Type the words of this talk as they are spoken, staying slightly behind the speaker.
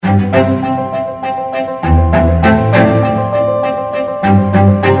Hi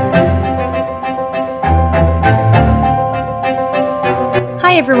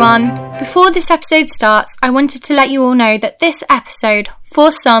everyone! Before this episode starts, I wanted to let you all know that this episode,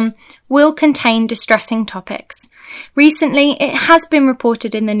 for some, will contain distressing topics. Recently, it has been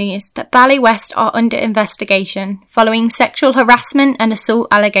reported in the news that Ballet West are under investigation following sexual harassment and assault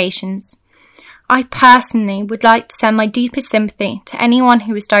allegations. I personally would like to send my deepest sympathy to anyone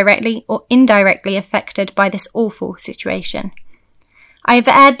who is directly or indirectly affected by this awful situation. I have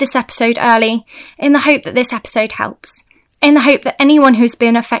aired this episode early in the hope that this episode helps. In the hope that anyone who's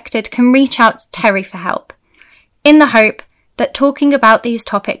been affected can reach out to Terry for help. In the hope that talking about these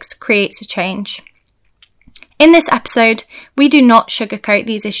topics creates a change. In this episode, we do not sugarcoat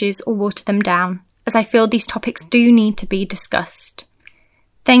these issues or water them down, as I feel these topics do need to be discussed.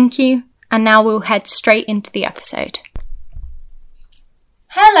 Thank you, and now we'll head straight into the episode.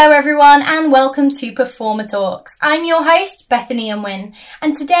 Hello everyone and welcome to Performer Talks. I'm your host, Bethany Unwin,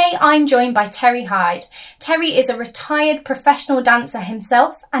 and today I'm joined by Terry Hyde. Terry is a retired professional dancer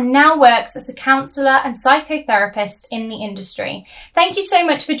himself and now works as a counsellor and psychotherapist in the industry. Thank you so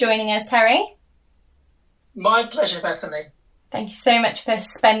much for joining us, Terry. My pleasure, Bethany. Thank you so much for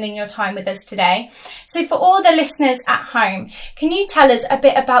spending your time with us today. So for all the listeners at home, can you tell us a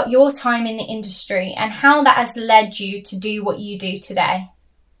bit about your time in the industry and how that has led you to do what you do today?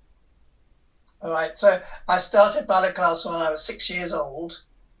 All right, so I started ballet class when I was 6 years old,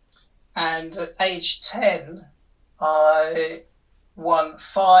 and at age 10, I won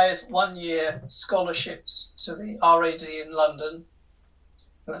 5 one-year scholarships to the RAD in London,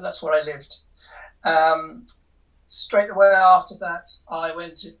 and that's where I lived. Straight away after that, I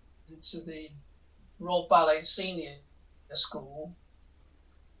went into the Royal Ballet Senior School.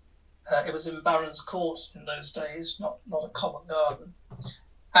 It was in Baron's Court in those days, not a Covent Garden.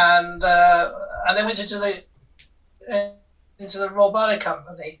 And then went into the Royal Ballet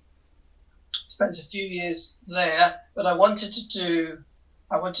Company. Spent a few years there, but I wanted to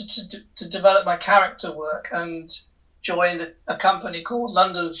develop my character work and joined a company called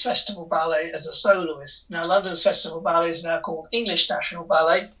London's Festival Ballet as a soloist. Now, London's Festival Ballet is now called English National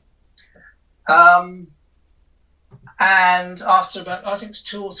Ballet. And after about, I think it's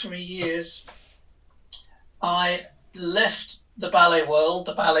 2 or 3 years, I left the ballet world,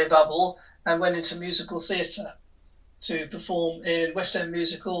 the ballet bubble, and went into musical theatre to perform in West End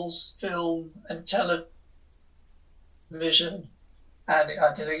musicals, film and television. And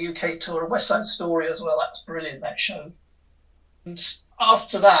I did a UK tour of West Side Story as well. That was brilliant, that show. And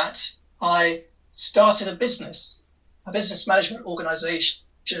after that, I started a business management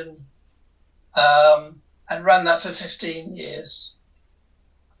organisation, and ran that for 15 years.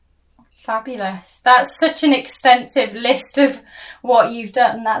 Fabulous. That's such an extensive list of what you've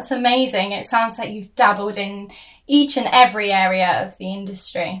done. That's amazing. It sounds like you've dabbled in each and every area of the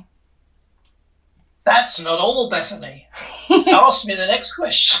industry. That's not all, Bethany. Ask me the next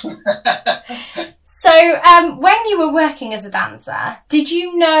question. So, when you were working as a dancer, did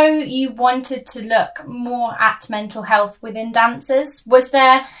you know you wanted to look more at mental health within dancers? Was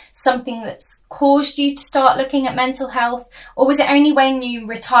there something that's caused you to start looking at mental health? Or was it only when you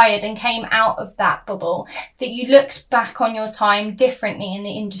retired and came out of that bubble that you looked back on your time differently in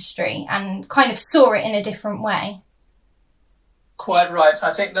the industry and kind of saw it in a different way? Quite right.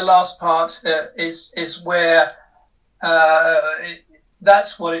 I think the last part is where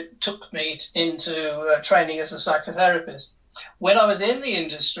that's what it took me into training as a psychotherapist. When I was in the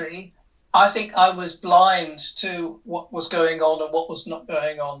industry, I think I was blind to what was going on and what was not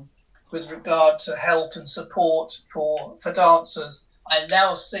going on with regard to help and support for dancers. I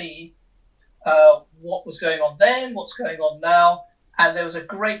now see what was going on then, what's going on now, and there was a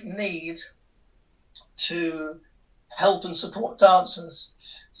great need to help and support dancers.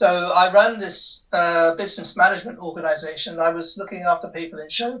 So I ran this business management organisation. I was looking after people in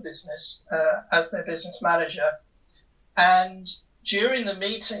show business as their business manager. And during the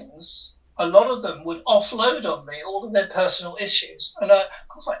meetings, a lot of them would offload on me all of their personal issues. And of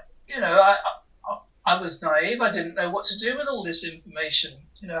course, I was naive. I didn't know what to do with all this information,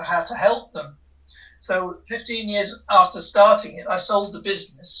 how to help them. So 15 years after starting it, I sold the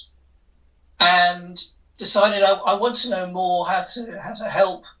business and decided I want to know more how to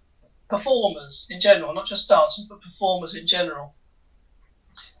help performers in general, not just dancers, but performers in general.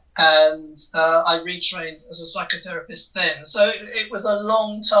 And I retrained as a psychotherapist then. So it was a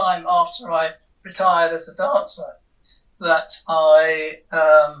long time after I retired as a dancer that I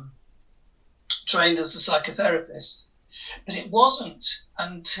trained as a psychotherapist. But it wasn't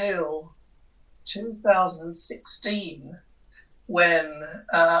until 2016 when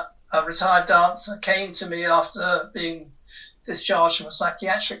a retired dancer came to me after being discharged from a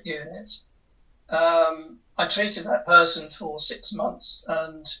psychiatric unit. I treated that person for 6 months,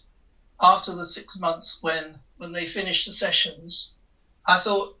 and after the 6 months, when they finished the sessions, I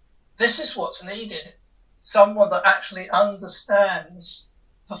thought, this is what's needed. Someone that actually understands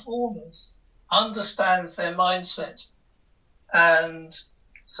performers, understands their mindset. And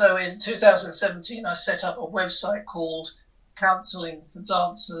so in 2017, I set up a website called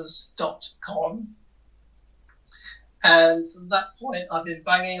counsellingfordancers.com. And from that point, I've been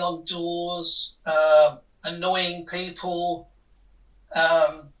banging on doors, annoying people,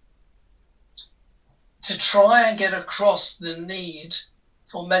 to try and get across the need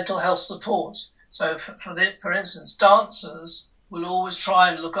for mental health support. So, for instance, dancers will always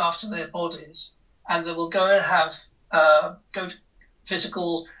try and look after their bodies, and they will go and have go to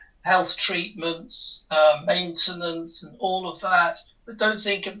physical health treatments, maintenance, and all of that, but don't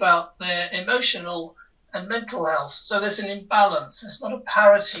think about their emotional and mental health. So there's an imbalance. There's not a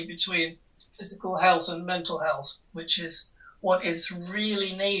parity between physical health and mental health, which is what is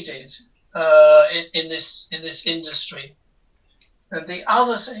really needed in this industry. And the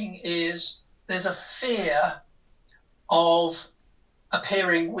other thing is there's a fear of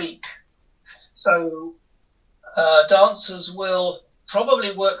appearing weak. So dancers will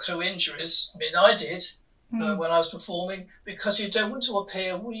probably work through injuries. I mean, I did when I was performing, because you don't want to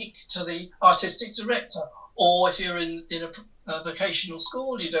appear weak to the artistic director. Or if you're in a vocational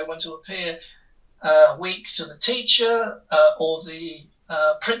school, you don't want to appear weak to the teacher or the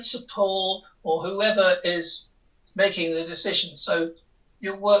principal or whoever is making the decision. So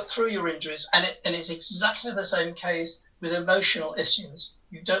you work through your injuries, and it's exactly the same case with emotional issues.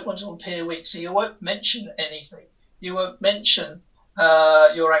 You don't want to appear weak, so you won't mention anything. You won't mention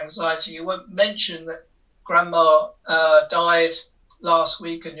your anxiety. You won't mention that grandma died last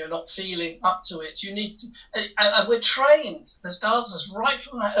week and you're not feeling up to it. You need to, and we're trained as dancers right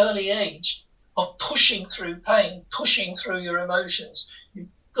from that early age of pushing through pain, pushing through your emotions. You've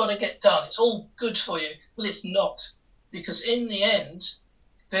got to get done. It's all good for you. Well, it's not, because in the end,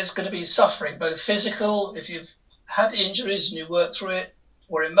 there's going to be suffering, both physical, if you've had injuries and you work through it,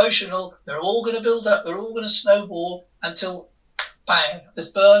 or emotional. They're all going to build up. They're all going to snowball until, bang,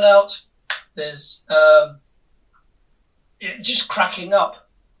 there's burnout. There's just cracking up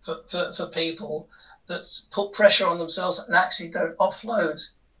for people that put pressure on themselves and actually don't offload.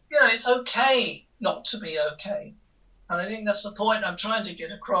 You know, it's okay not to be okay. And I think that's the point I'm trying to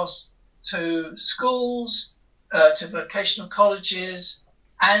get across to schools, to vocational colleges,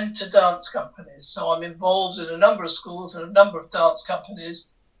 and to dance companies. So I'm involved in a number of schools and a number of dance companies,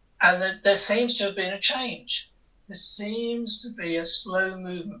 and there seems to have been a change. There seems to be a slow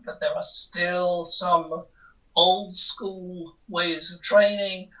movement, but there are still some old school ways of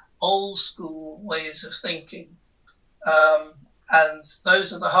training, old school ways of thinking. And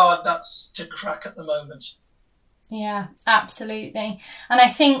those are the hard nuts to crack at the moment. Yeah, absolutely. And I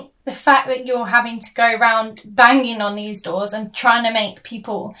think the fact that you're having to go around banging on these doors and trying to make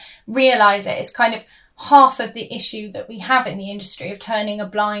people realise it is kind of half of the issue that we have in the industry of turning a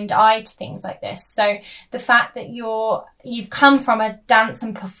blind eye to things like this. So the fact that you've come from a dance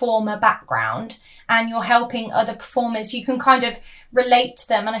and performer background and you're helping other performers, you can kind of relate to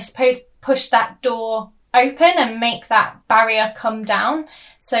them and I suppose push that door open and make that barrier come down.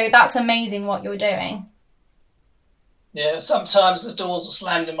 So that's amazing what you're doing. Yeah, sometimes the doors are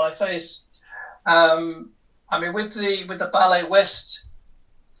slammed in my face. I mean, with the Ballet West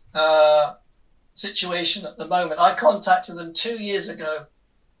situation at the moment, I contacted them 2 years ago,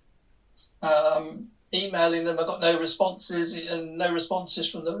 emailing them. I got no responses and no responses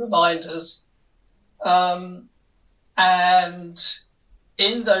from the reminders. And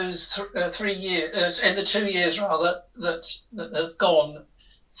in those 3 years, in the 2 years rather that have gone,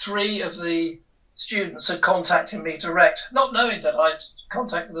 3 of the students had contacted me direct, not knowing that I'd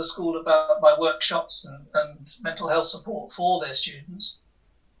contacted the school about my workshops and mental health support for their students,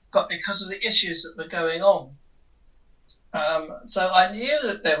 but because of the issues that were going on. So I knew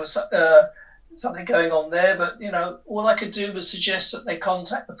that there was something going on there, but, you know, all I could do was suggest that they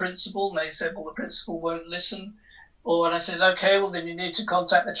contact the principal, and they said, well, the principal won't listen. And I said, okay, well, then you need to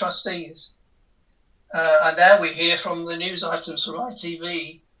contact the trustees. And now we hear from the news items from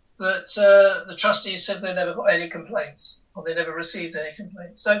ITV that the trustees said they never got any complaints, or they never received any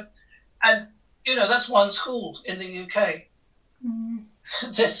complaints. So, and, you know, that's one school in the UK. Mm.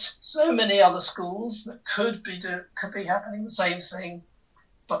 There's so many other schools that could be happening the same thing,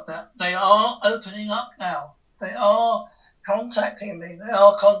 but that they are opening up now. They are contacting me. They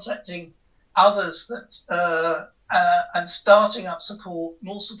are contacting others that and starting up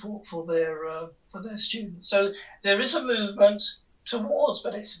more support for their students. So there is a movement towards,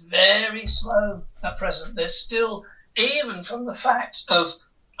 but it's very slow at present. There's still, even from the fact of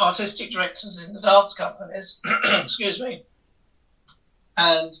artistic directors in the dance companies, excuse me,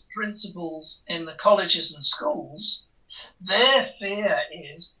 and principals in the colleges and schools, their fear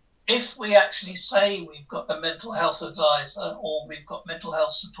is, if we actually say we've got a mental health advisor or we've got mental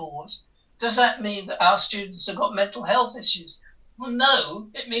health support, does that mean that our students have got mental health issues? Well, no,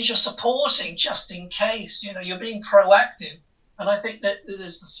 it means you're supporting just in case. You're being proactive. And I think that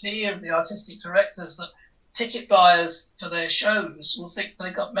there's the fear of the artistic directors that ticket buyers for their shows will think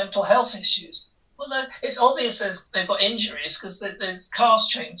they've got mental health issues. Well, no, it's obvious as they've got injuries because there's cast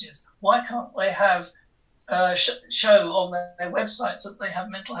changes. Why can't they have show on their websites that they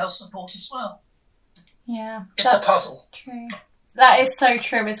have mental health support as well? Yeah. It's a puzzle. True. That is so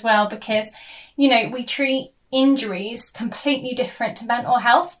true as well, because, we treat injuries completely different to mental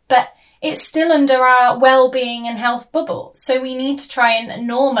health, but it's still under our well-being and health bubble. So we need to try and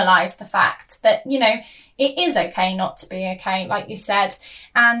normalise the fact that, it is okay not to be okay, like you said.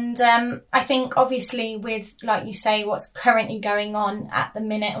 And I think obviously with, like you say, what's currently going on at the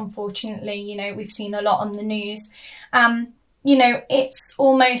minute, unfortunately, we've seen a lot on the news. It's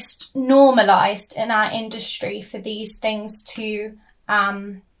almost normalised in our industry for these things to,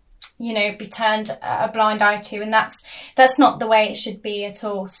 be turned a blind eye to. And that's not the way it should be at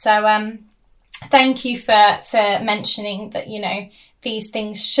all. So thank you for mentioning that, these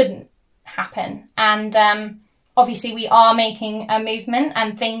things shouldn't happen. And obviously we are making a movement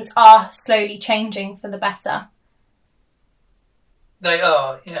and things are slowly changing for the better. They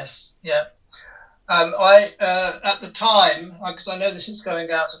are, yes, yeah. I at the time, because I know this is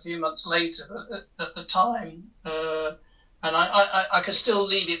going out a few months later, but at the time, and I could still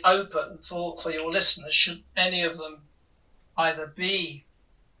leave it open for your listeners, should any of them either be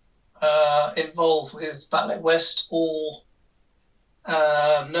involved with Ballet West or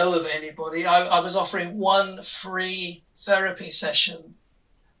know of anybody. I was offering one free therapy session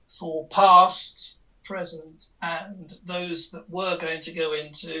for past, present, and those that were going to go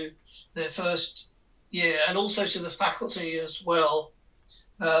into their first year, and also to the faculty as well.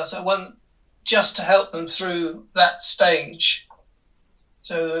 So one, just to help them through that stage.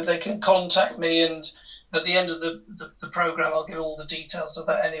 So they can contact me, and at the end of the programme, I'll give all the details of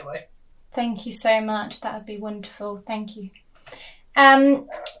that anyway. Thank you so much. That would be wonderful. Thank you.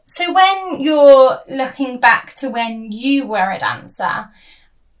 So when you're looking back to when you were a dancer,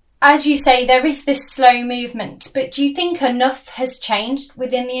 as you say, there is this slow movement, but do you think enough has changed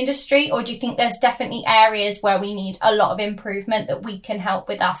within the industry, or do you think there's definitely areas where we need a lot of improvement that we can help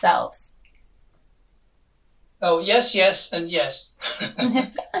with ourselves? Oh, yes, and yes.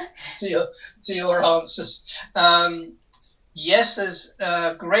 to your answers. Yes, there's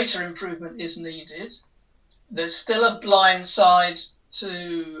greater improvement is needed. There's still a blind side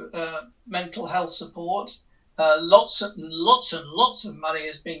to mental health support. Lots and lots of money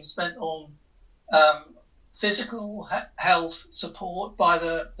is being spent on physical health support by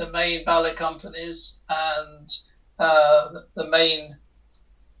the main ballet companies and the main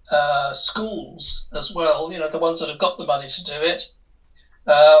schools as well, the ones that have got the money to do it.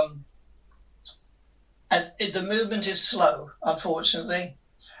 And the movement is slow, unfortunately.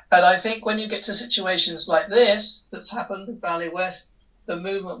 And I think when you get to situations like this, that's happened with Ballet West, the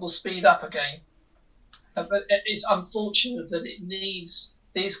movement will speed up again. But it's unfortunate that it needs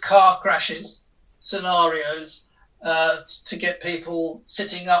these car crashes scenarios to get people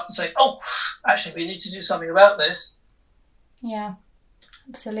sitting up and saying, oh, actually, we need to do something about this. Yeah,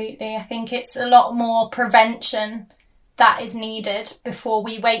 absolutely. I think it's a lot more prevention that is needed before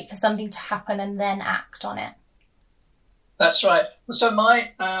we wait for something to happen and then act on it. That's right. So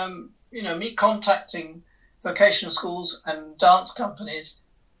my, me contacting vocational schools and dance companies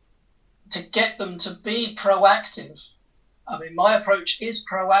to get them to be proactive. I mean, my approach is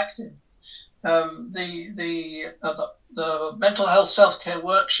proactive. The mental health self-care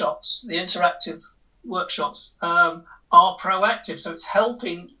workshops, the interactive workshops, are proactive. So it's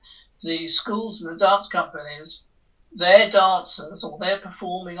helping the schools and the dance companies, their dancers or their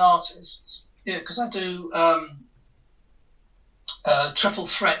performing artists. Because I do triple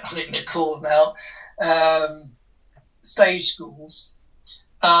threat, I think they're called now, stage schools.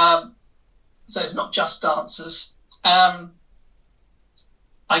 So it's not just dancers. I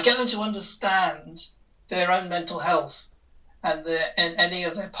get them to understand their own mental health and any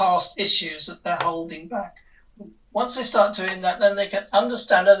of their past issues that they're holding back. Once they start doing that, then they can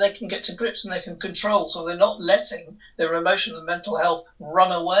understand and they can get to grips and they can control, so they're not letting their emotional and mental health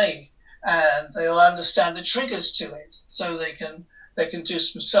run away and they'll understand the triggers to it, so they can do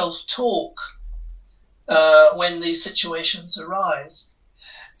some self-talk when these situations arise.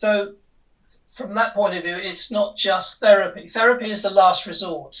 So from that point of view, it's not just therapy. Therapy is the last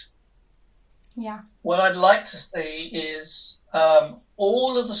resort. Yeah. What I'd like to see is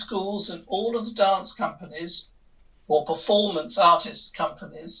all of the schools and all of the dance companies or performance artist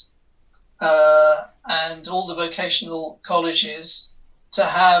companies and all the vocational colleges to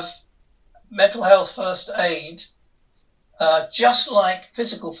have mental health first aid, just like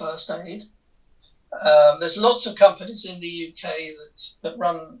physical first aid. There's lots of companies in the UK that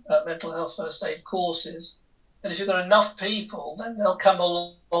run mental health first aid courses. And if you've got enough people, then they'll come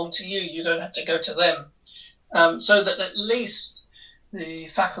along to you. You don't have to go to them. So that at least the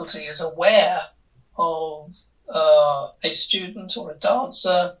faculty is aware of a student or a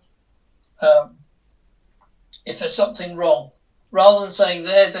dancer if there's something wrong, rather than saying,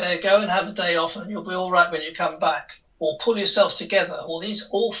 there, go and have a day off and you'll be all right when you come back, or pull yourself together, or these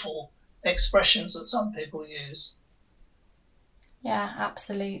awful expressions that some people use. Yeah,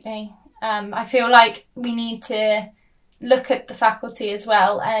 absolutely. I feel like we need to look at the faculty as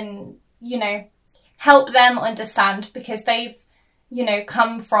well and, help them understand, because they've,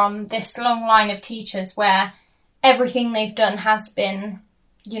 come from this long line of teachers where everything they've done has been,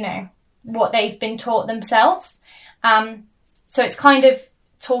 what they've been taught themselves. So it's kind of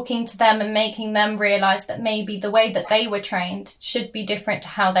talking to them and making them realise that maybe the way that they were trained should be different to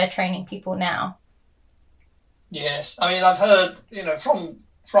how they're training people now. Yes, I mean, I've heard,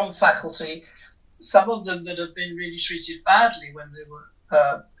 from faculty, some of them that have been really treated badly when they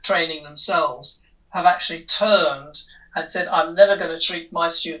were training themselves have actually turned and said, I'm never going to treat my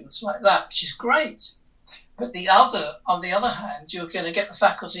students like that, which is great. But on the other hand, you're going to get the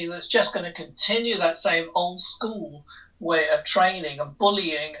faculty that's just going to continue that same old school way of training and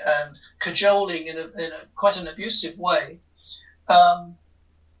bullying and cajoling in a quite an abusive way. And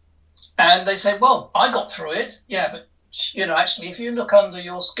they say, well, I got through it. Yeah, but, actually, if you look under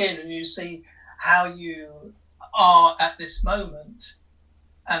your skin and you see how you are at this moment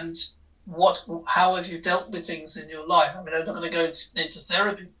and how have you dealt with things in your life? I mean, I'm not going to go into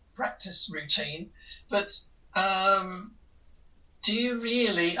therapy practice routine, but are you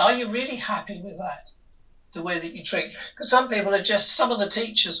really happy with that? The way that you treat, because some of the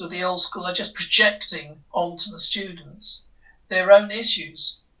teachers with the old school are just projecting onto the students their own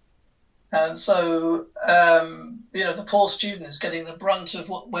issues. And so, the poor student is getting the brunt of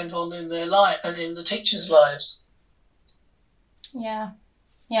what went on in their life and in the teachers' lives. Yeah,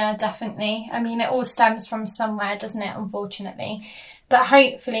 definitely. I mean, it all stems from somewhere, doesn't it, unfortunately? But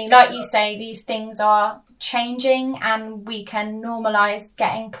hopefully, like you say, these things are changing and we can normalise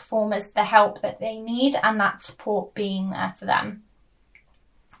getting performers the help that they need and that support being there for them.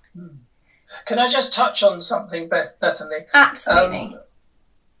 Can I just touch on something, Bethany? Absolutely.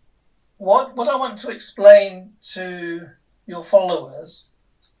 What I want to explain to your followers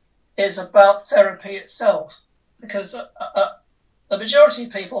is about therapy itself, because the majority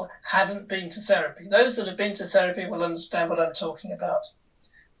of people haven't been to therapy. Those that have been to therapy will understand what I'm talking about.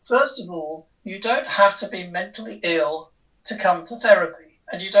 First of all, you don't have to be mentally ill to come to therapy.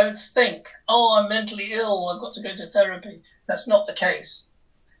 And you don't think, I'm mentally ill, I've got to go to therapy. That's not the case.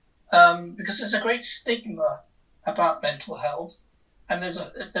 Because there's a great stigma about mental health. And there's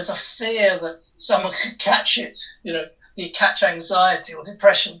a fear that someone could catch it, you catch anxiety or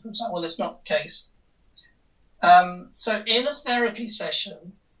depression, for example. Well, it's not the case. So in a therapy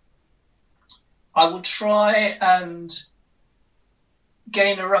session, I would try and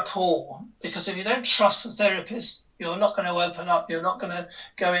gain a rapport, because if you don't trust the therapist, you're not going to open up, you're not going to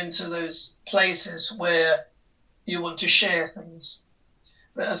go into those places where you want to share things.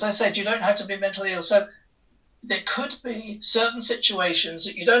 But as I said, you don't have to be mentally ill. So there could be certain situations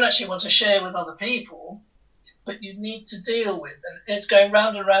that you don't actually want to share with other people, but you need to deal with. And it's going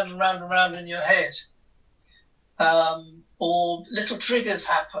round and round and round and round in your head. Or little triggers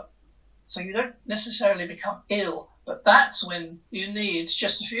happen. So you don't necessarily become ill, but that's when you need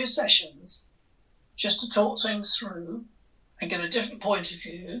just a few sessions just to talk things through and get a different point of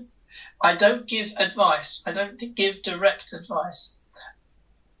view. I don't give advice. I don't give direct advice.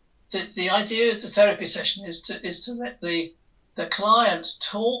 The idea of the therapy session is to let the client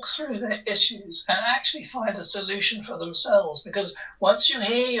talk through their issues and actually find a solution for themselves. Because once you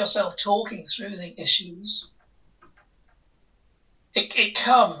hear yourself talking through the issues, it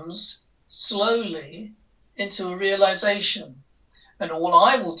comes slowly into a realization. And all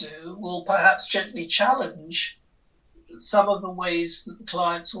I will do will perhaps gently challenge some of the ways that the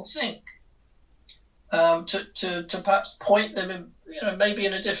clients will think, to perhaps point them maybe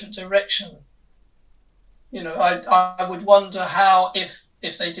in a different direction. I would wonder how,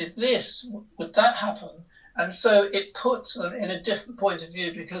 if they did this, would that happen? And so it puts them in a different point of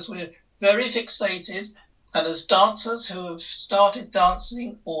view, because we're very fixated. And as dancers who have started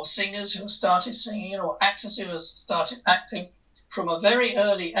dancing, or singers who have started singing, or actors who have started acting from a very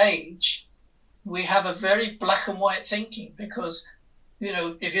early age, we have a very black and white thinking, because,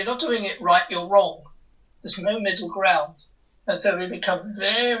 if you're not doing it right, you're wrong. There's no middle ground. And so we become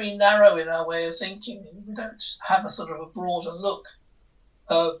very narrow in our way of thinking. We don't have a sort of a broader look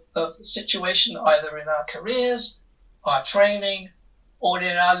of the situation, either in our careers, our training, or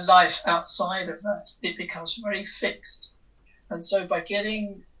in our life outside of that. It becomes very fixed. And so by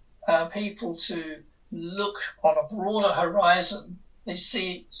getting people to look on a broader horizon, they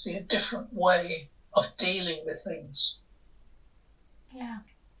see a different way of dealing with things. Yeah,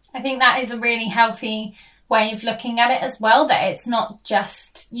 I think that is a really healthy way of looking at it as well, that it's not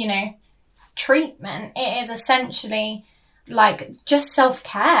just, treatment. It is essentially like just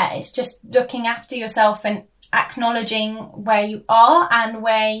self-care. It's just looking after yourself and acknowledging where you are and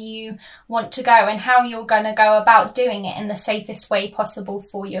where you want to go, and how you're going to go about doing it in the safest way possible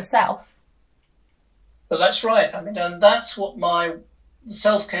for yourself. Well, that's right. And that's what my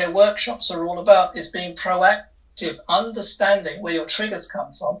self-care workshops are all about, is being proactive, understanding where your triggers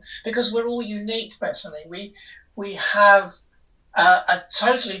come from, because we're all unique, Bethany. We have a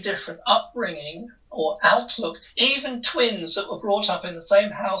totally different upbringing or outlook. Even twins that were brought up in the same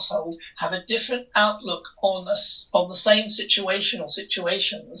household have a different outlook on the same situation or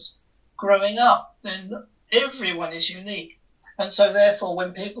situations growing up. Then everyone is unique. And so therefore,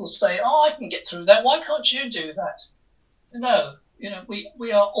 when people say, I can get through that, why can't you do that? No,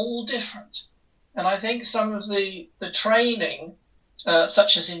 we are all different. And I think some of the training,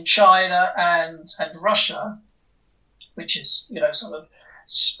 such as in China and Russia, which is, sort of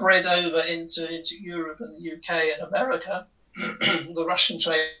spread over into Europe and the UK and America, the Russian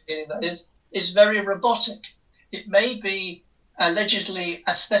training, that is very robotic. It may be allegedly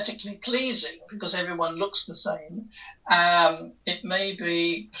aesthetically pleasing because everyone looks the same. It may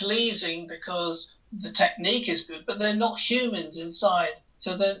be pleasing because the technique is good, but they're not humans inside.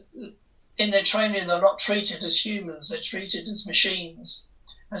 So in their training, they're not treated as humans, they're treated as machines.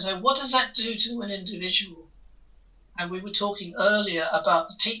 And so what does that do to an individual? And we were talking earlier about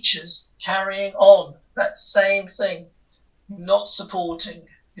the teachers carrying on that same thing, not supporting,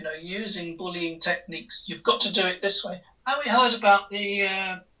 using bullying techniques. You've got to do it this way. And we heard about the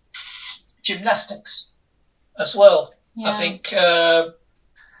gymnastics as well. Yeah. I think,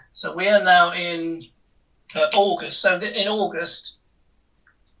 so we are now in August. So in August,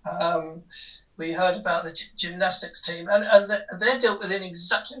 we heard about the gymnastics team, and they're dealt with in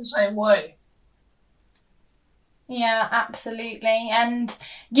exactly the same way. Yeah, absolutely. And,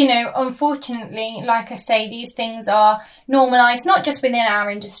 unfortunately, like I say, these things are normalised, not just within our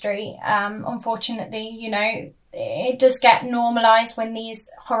industry. Unfortunately, it does get normalised when these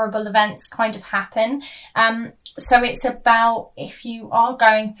horrible events kind of happen. So it's about, if you are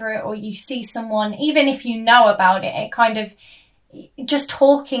going through it or you see someone, even if you know about it, it kind of, just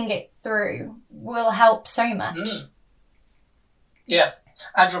talking it through will help so much. Yeah,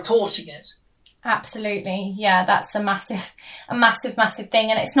 and reporting it. Absolutely. Yeah, that's a massive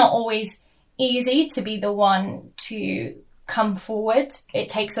thing. And it's not always easy to be the one to come forward. It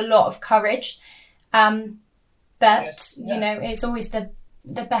takes a lot of courage. But, yes, yeah. It's always the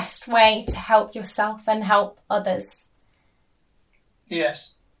best way to help yourself and help others.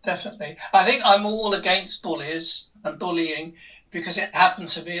 Yes, definitely. I think I'm all against bullies and bullying because it happened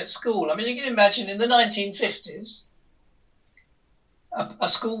to be at school. You can imagine in the 1950s, a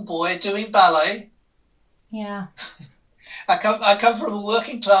schoolboy doing ballet. Yeah. I come from a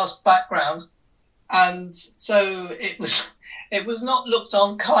working class background, and so it was not looked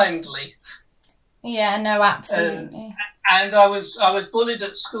on kindly. Yeah, no, absolutely. And I was bullied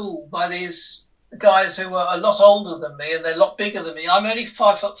at school by these guys who were a lot older than me, and they're a lot bigger than me. I'm only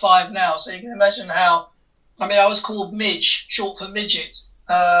 5'5" now, so you can imagine how. I was called Midge, short for midget,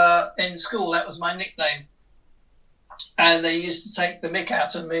 in school. That was my nickname. And they used to take the mick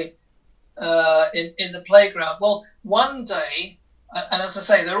out of me in the playground. Well, one day, and as I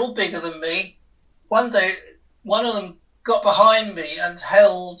say, they're all bigger than me. One day, one of them got behind me and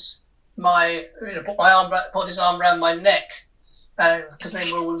held put his arm around my neck, because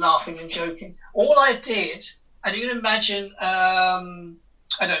they were all laughing and joking. All I did, and you can imagine,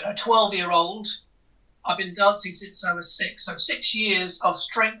 12-year-old. I've been dancing since I was 6, so 6 years of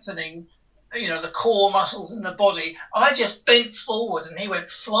strengthening the core muscles in the body. I just bent forward and he went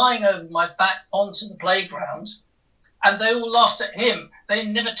flying over my back onto the playground. And they all laughed at him. They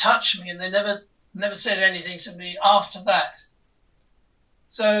never touched me, and they never said anything to me after that.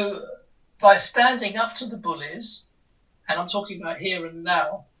 So by standing up to the bullies, and I'm talking about here and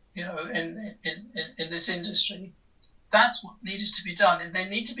now, in this industry, that's what needed to be done. And they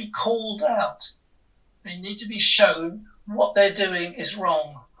need to be called out. They need to be shown what they're doing is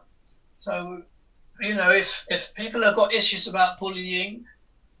wrong. So, if people have got issues about bullying,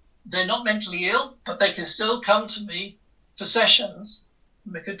 they're not mentally ill, but they can still come to me for sessions.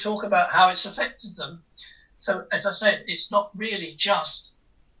 And we could talk about how it's affected them. So, as I said, it's not really just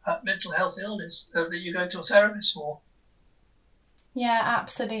mental health illness that you go to a therapist for. Yeah,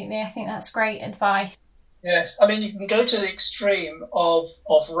 absolutely. I think that's great advice. Yes, I mean, you can go to the extreme of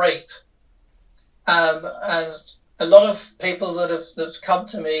rape. And a lot of people that have come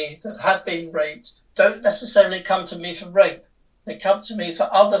to me that have been raped don't necessarily come to me for rape. They come to me for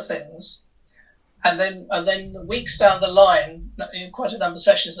other things. And then weeks down the line, in quite a number of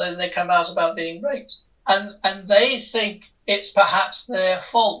sessions, then they come out about being raped. And they think it's perhaps their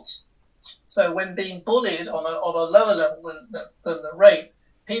fault. So when being bullied on a lower level than the rape,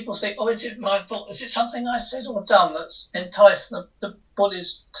 people think, oh, is it my fault? Is it something I said or done that's enticed the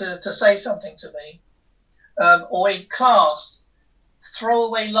bullies to say something to me? Or in class,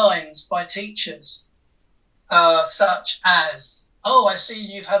 throwaway lines by teachers, such as, oh, I see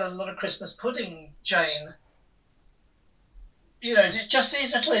you've had a lot of Christmas pudding, Jane. Just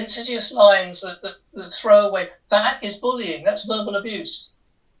these little insidious lines that throw away. That is bullying. That's verbal abuse.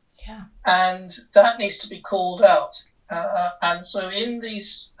 Yeah. And that needs to be called out. And so in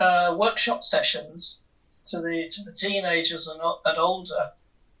these workshop sessions to the teenagers and older,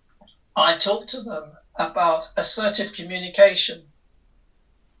 I talk to them about assertive communication.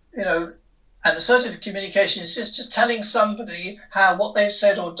 And assertive communication is just telling somebody how what they've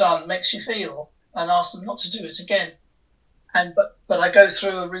said or done makes you feel, and ask them not to do it again. But I go through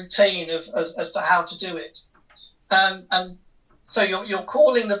a routine as to how to do it. And so you're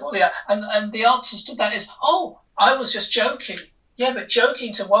calling the bully out, and the answers to that is, oh, I was just joking. Yeah, but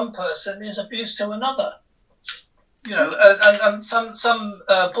joking to one person is abuse to another. And some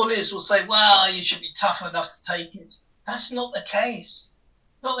bullies will say, well, you should be tough enough to take it. That's not the case.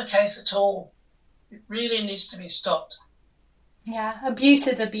 Not the case at all. It really needs to be stopped. Yeah, abuse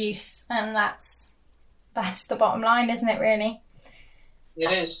is abuse, and that's the bottom line, isn't it, really?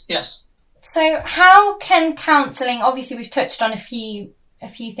 It is, yes. So how can counselling, obviously we've touched on a few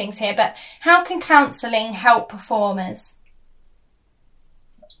things here, but how can counselling help performers?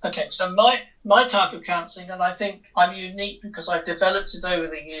 Okay, so my type of counselling, and I think I'm unique because I've developed it over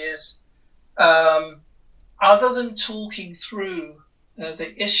the years, other than talking through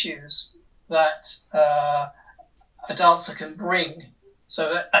the issues that a dancer can bring,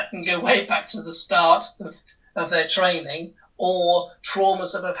 so that I can go way back to the start of their training, or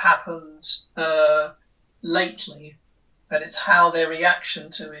traumas that have happened lately, but it's how their reaction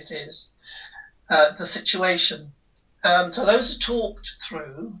to it is, the situation. So those are talked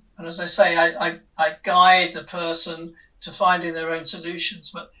through, and as I say, I guide the person to finding their own solutions.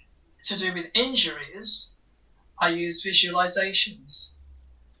 But to do with injuries, I use visualizations.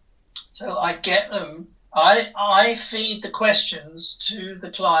 So I get them, I feed the questions to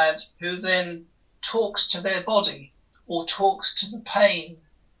the client, who then talks to their body or talks to the pain.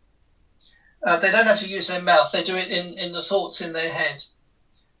 They don't have to use their mouth, they do it in the thoughts in their head.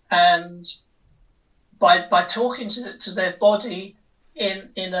 And by talking to their body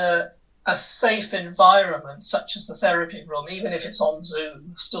in a safe environment, such as the therapy room, even if it's on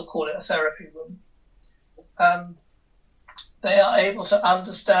Zoom, still call it a therapy room, they are able to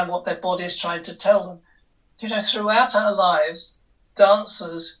understand what their body is trying to tell them. Throughout our lives,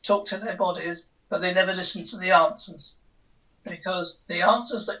 dancers talk to their bodies, but they never listen to the answers, because the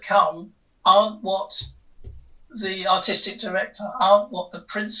answers that come aren't what the artistic director, aren't what the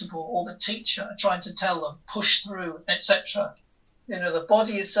principal or the teacher are trying to tell them, push through, etc. The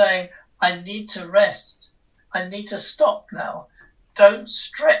body is saying, I need to rest. I need to stop now. Don't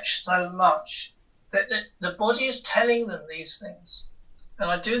stretch so much. The body is telling them these things.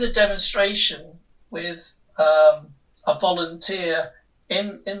 And I do the demonstration with a volunteer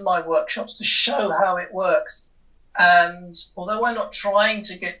in my workshops to show how it works. And although I'm not trying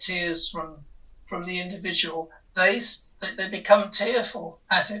to get tears from the individual, they become tearful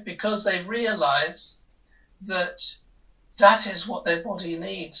at it, because they realize that is what their body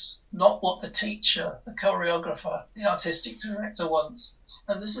needs, not what the teacher, the choreographer, the artistic director wants.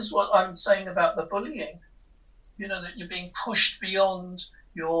 And this is what I'm saying about the bullying, that you're being pushed beyond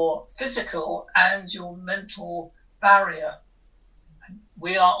your physical and your mental barrier.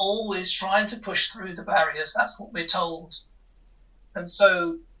 We are always trying to push through the barriers. That's what we're told. And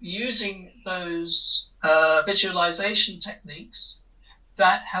so using those visualization techniques,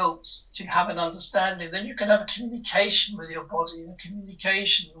 that helps to have an understanding. Then you can have a communication with your body and a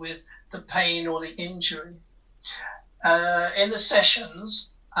communication with the pain or the injury. In the sessions,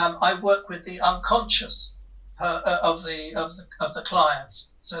 I work with the unconscious of the client.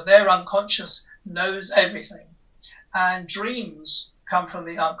 So their unconscious knows everything. And dreams come from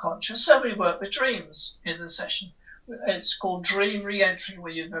the unconscious. So we work with dreams in the session. It's called dream re-entry,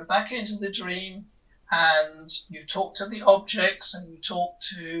 where you go back into the dream and you talk to the objects and you talk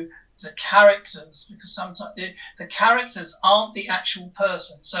to the characters, because sometimes the characters aren't the actual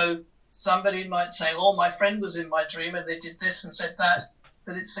person. So somebody might say, oh, my friend was in my dream and they did this and said that,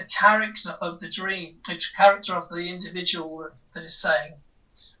 but it's the character of the dream, the character of the individual that is saying.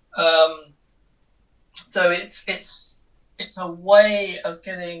 So it's a way of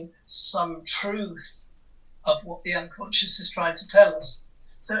getting some truth of what the unconscious is trying to tell us.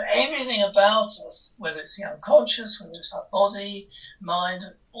 So everything about us, whether it's the unconscious, whether it's our body, mind,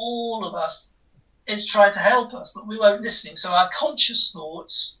 all of us is trying to help us, but we won't listen. So our conscious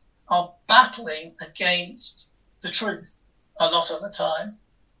thoughts are battling against the truth a lot of the time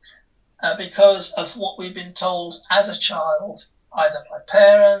because of what we've been told as a child, either by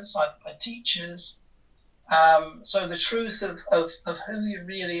parents, either by teachers. So the truth of who you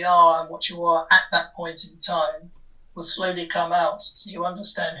really are and what you are at that point in time will slowly come out. So you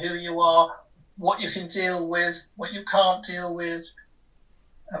understand who you are, what you can deal with, what you can't deal with,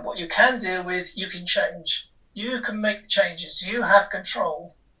 and what you can deal with, you can change. You can make changes. You have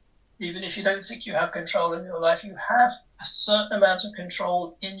control. Even if you don't think you have control in your life, you have a certain amount of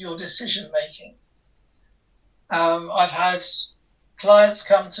control in your decision making. I've had clients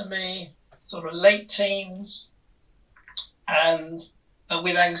come to me, sort of late teens, and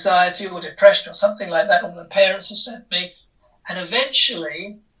with anxiety or depression or something like that, or the parents have sent me, and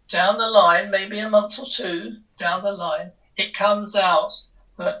eventually down the line, maybe a month or two down the line, it comes out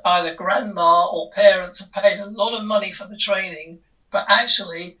that either grandma or parents have paid a lot of money for the training, but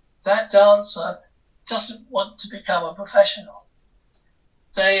actually that dancer doesn't want to become a professional.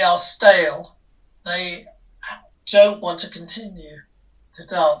 They are stale. They don't want to continue to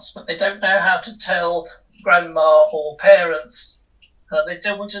dance, but they don't know how to tell grandma or parents. They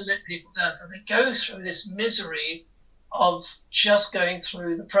don't want to let people down. So they go through this misery of just going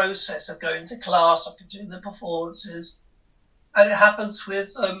through the process of going to class or doing the performances. And it happens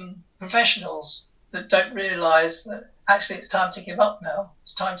with professionals that don't realise that actually it's time to give up now.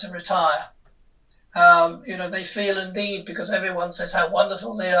 It's time to retire. They feel a need because everyone says how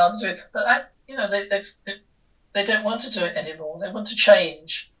wonderful they are to do it. But, they don't want to do it anymore. They want to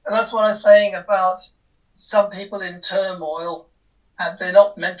change. And that's what I was saying about some people in turmoil, and they're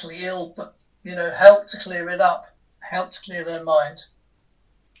not mentally ill, but, help to clear it up, help to clear their mind.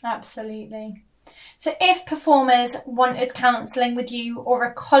 Absolutely. So if performers wanted counselling with you, or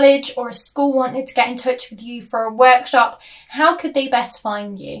a college or a school wanted to get in touch with you for a workshop, how could they best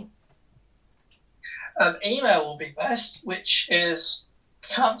find you? Email will be best, which is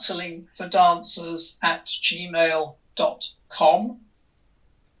counsellingfordancers@gmail.com.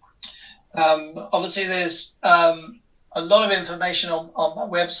 Obviously, there's a lot of information on my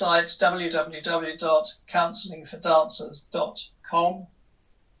website, www.counsellingfordancers.com.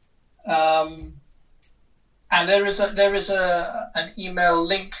 And there is an email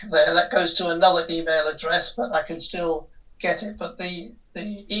link there that goes to another email address, but I can still get it. But the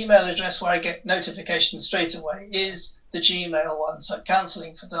email address where I get notifications straight away is the Gmail one, so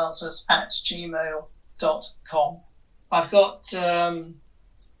counsellingfordancers@gmail.com. I've got some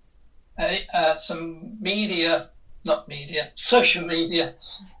social media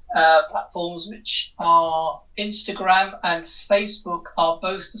platforms, which are Instagram and Facebook are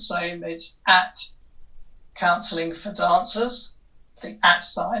both the same. It's @Counselling for Dancers, the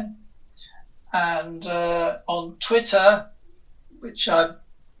 @sign. And on Twitter, which I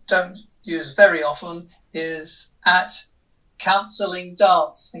don't use very often, is @Counselling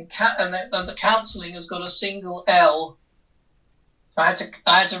Dance. And the counselling has got a single L. I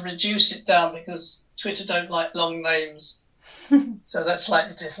had to reduce it down because Twitter don't like long names. So that's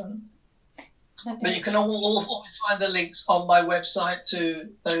slightly different. Okay. But you can always find the links on my website to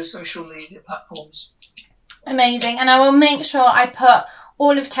those social media platforms. Amazing. And I will make sure I put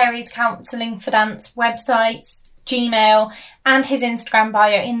all of Terry's Counselling for Dance websites, Gmail, and his Instagram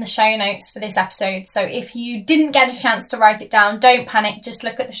bio in the show notes for this episode. So if you didn't get a chance to write it down, don't panic, just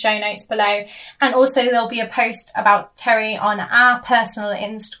look at the show notes below. And also there'll be a post about Terry on our personal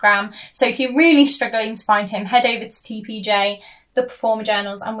Instagram. So if you're really struggling to find him, head over to TPJ, the Performer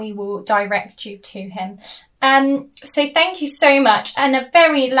Journals and we will direct you to him. So thank you so much. And a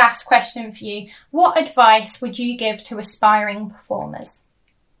very last question for you. What advice would you give to aspiring performers?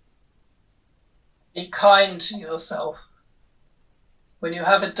 Be kind to yourself. When you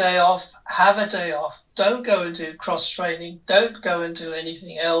have a day off, have a day off. Don't go and do cross-training. Don't go and do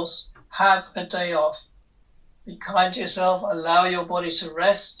anything else. Have a day off. Be kind to yourself. Allow your body to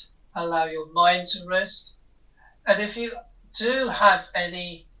rest. Allow your mind to rest. And if you do have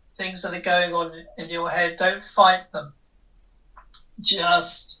any things that are going on in your head, don't fight them.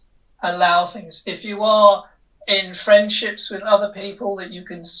 Just allow things. If you are in friendships with other people that you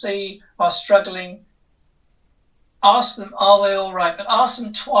can see are struggling, ask them, are they all right? But ask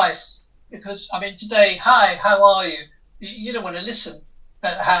them twice, because, today, hi, how are you? You don't want to listen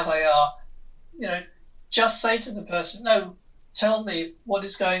at how they are. Just say to the person, no, tell me what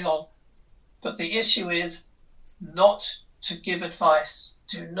is going on. But the issue is not to give advice.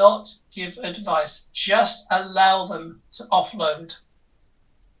 Do not give advice. Just allow them to offload.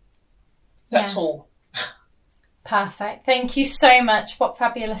 That's all. Perfect. Thank you so much. What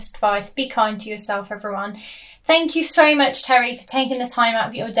fabulous advice. Be kind to yourself, everyone. Thank you so much, Terry, for taking the time out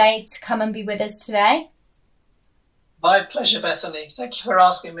of your day to come and be with us today. My pleasure, Bethany. Thank you for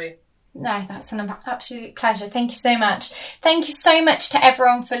asking me. No, that's an absolute pleasure. Thank you so much. Thank you so much to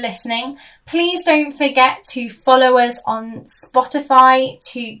everyone for listening. Please don't forget to follow us on Spotify,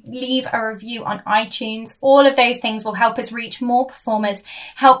 to leave a review on iTunes. All of those things will help us reach more performers,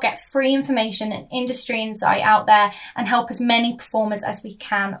 help get free information and industry insight out there, and help as many performers as we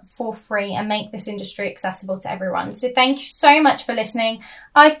can for free and make this industry accessible to everyone. So thank you so much for listening.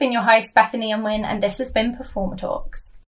 I've been your host, Bethany Unwin, and this has been Performer Talks.